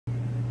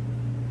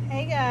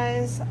Hey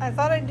guys, I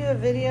thought I'd do a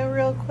video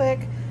real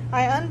quick.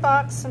 I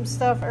unboxed some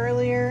stuff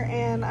earlier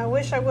and I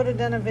wish I would have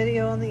done a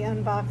video on the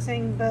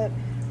unboxing, but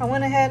I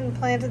went ahead and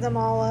planted them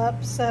all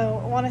up, so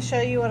I want to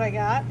show you what I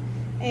got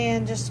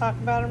and just talk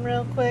about them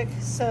real quick.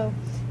 So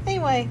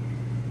anyway,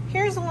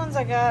 here's the ones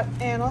I got,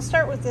 and I'll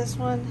start with this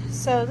one.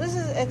 So this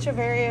is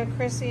Echeveria,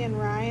 Chrissy, and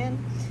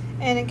Ryan.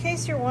 And in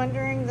case you're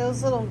wondering,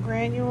 those little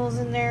granules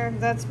in there,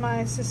 that's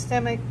my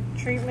systemic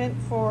treatment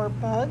for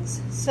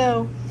bugs.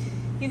 So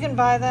you can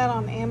buy that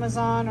on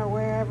Amazon or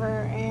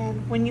wherever,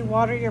 and when you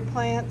water your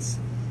plants,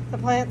 the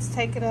plants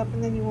take it up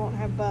and then you won't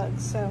have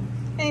bugs. So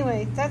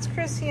anyway, that's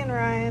Chrissy and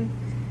Ryan.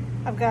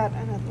 I've got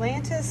an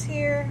Atlantis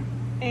here,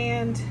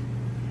 and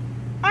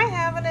I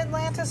have an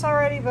Atlantis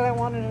already, but I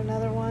wanted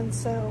another one,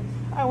 so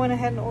I went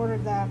ahead and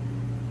ordered that.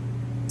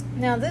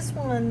 Now this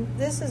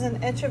is an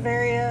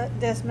Echeveria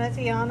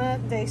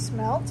Desmetiana de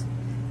Smelt.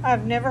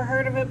 I've never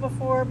heard of it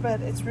before, but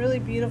it's really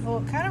beautiful.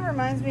 It kind of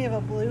reminds me of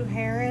a blue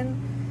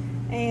heron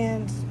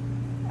and,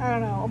 I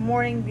don't know, a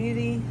morning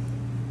beauty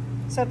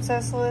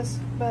subsessilis,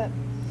 but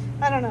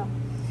I don't know.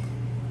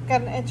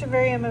 Got an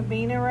Echeveria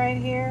Mabina right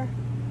here.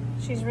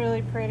 She's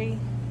really pretty.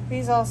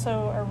 These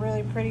also are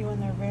really pretty when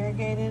they're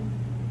variegated.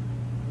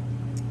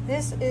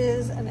 This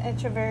is an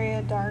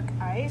Echeveria Dark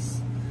Ice.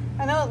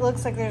 I know it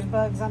looks like there's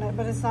bugs on it,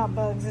 but it's not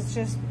bugs. It's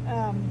just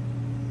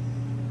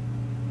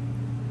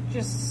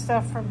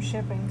stuff from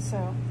shipping.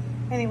 So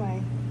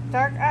anyway,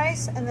 Dark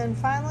Ice, and then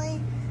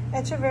finally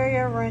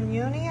Echeveria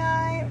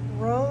Ranyonii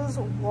Rose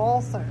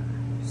Walther.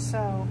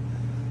 So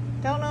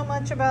don't know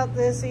much about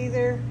this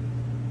either.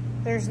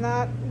 There's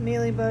not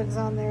mealybugs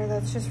on there.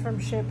 That's just from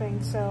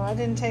shipping, so I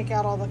didn't take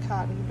out all the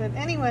cotton. But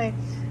anyway,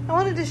 I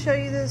wanted to show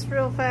you this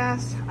real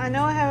fast. I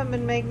know I haven't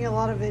been making a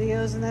lot of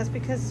videos, and that's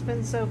because it's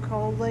been so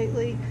cold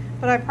lately,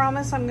 but I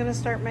promise I'm going to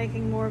start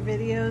making more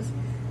videos.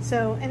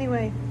 So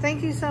anyway,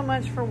 thank you so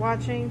much for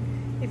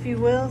watching. If you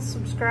will,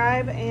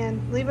 subscribe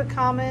and leave a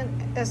comment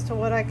as to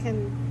what I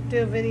can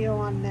do a video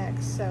on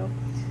next. So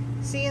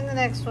see you in the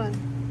next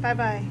one. Bye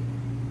bye.